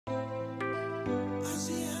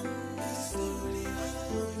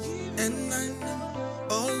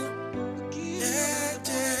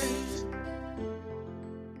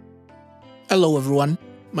Hello everyone,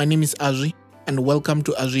 my name is Azri and welcome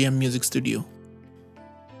to Azri Music Studio.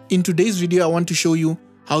 In today's video, I want to show you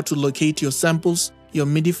how to locate your samples, your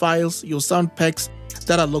MIDI files, your sound packs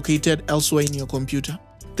that are located elsewhere in your computer.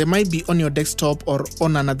 They might be on your desktop or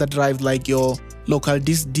on another drive like your local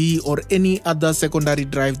disk D or any other secondary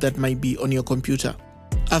drive that might be on your computer.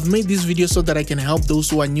 I've made this video so that I can help those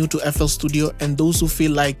who are new to FL Studio and those who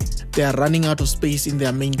feel like they are running out of space in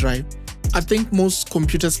their main drive. I think most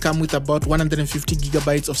computers come with about 150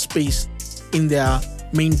 gigabytes of space in their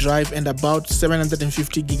main drive and about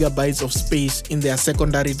 750 gigabytes of space in their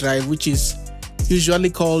secondary drive, which is usually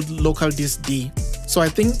called local disk D. So I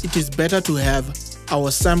think it is better to have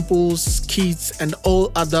our samples, kits, and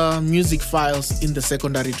all other music files in the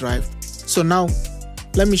secondary drive. So now,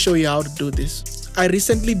 let me show you how to do this. I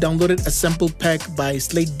recently downloaded a sample pack by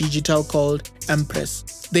Slate Digital called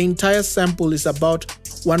Empress. The entire sample is about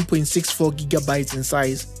 1.64 gigabytes in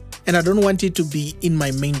size, and I don't want it to be in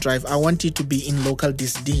my main drive. I want it to be in local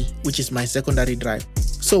disk D, which is my secondary drive.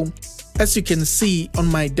 So as you can see on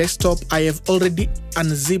my desktop, I have already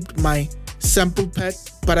unzipped my sample pack,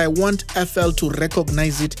 but I want FL to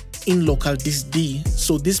recognize it in local disk D.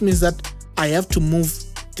 So this means that I have to move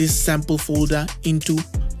this sample folder into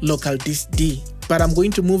local disk D, but I'm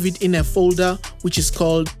going to move it in a folder which is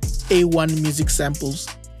called A1 Music Samples.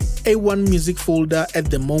 A1 Music folder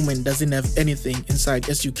at the moment doesn't have anything inside,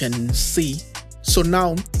 as you can see. So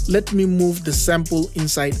now let me move the sample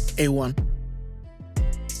inside A1.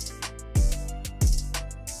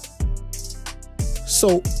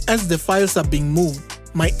 So as the files are being moved,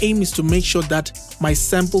 my aim is to make sure that my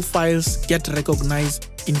sample files get recognized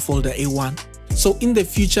in folder A1. So in the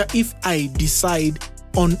future, if I decide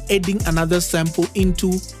on adding another sample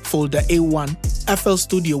into folder A1, FL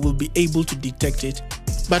Studio will be able to detect it.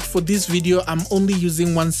 But for this video, I'm only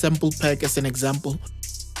using one sample pack as an example.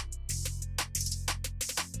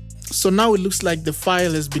 So now it looks like the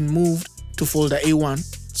file has been moved to folder A1.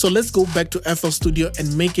 So let's go back to FL Studio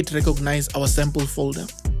and make it recognize our sample folder.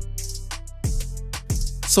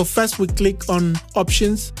 So first we click on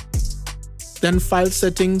Options, then File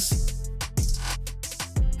Settings.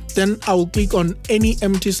 Then I will click on any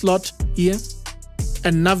empty slot here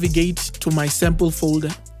and navigate to my sample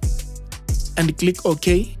folder and click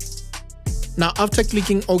OK. Now after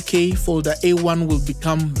clicking OK, folder A1 will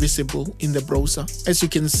become visible in the browser, as you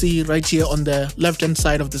can see right here on the left hand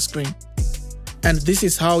side of the screen. And this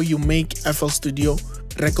is how you make FL Studio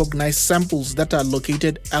recognize samples that are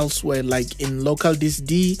located elsewhere, like in local disk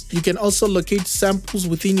D. You can also locate samples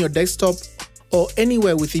within your desktop or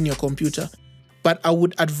anywhere within your computer. But I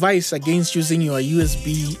would advise against using your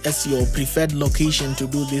USB as your preferred location to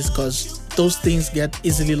do this, because those things get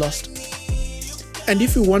easily lost. And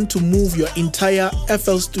if you want to move your entire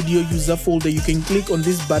FL Studio user folder, you can click on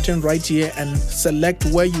this button right here and select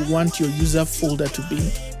where you want your user folder to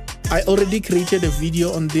be. I already created a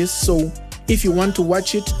video on this, so if you want to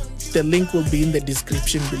watch it, the link will be in the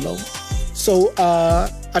description below. So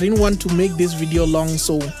I didn't want to make this video long,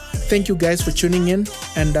 so thank you guys for tuning in,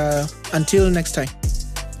 and until next time.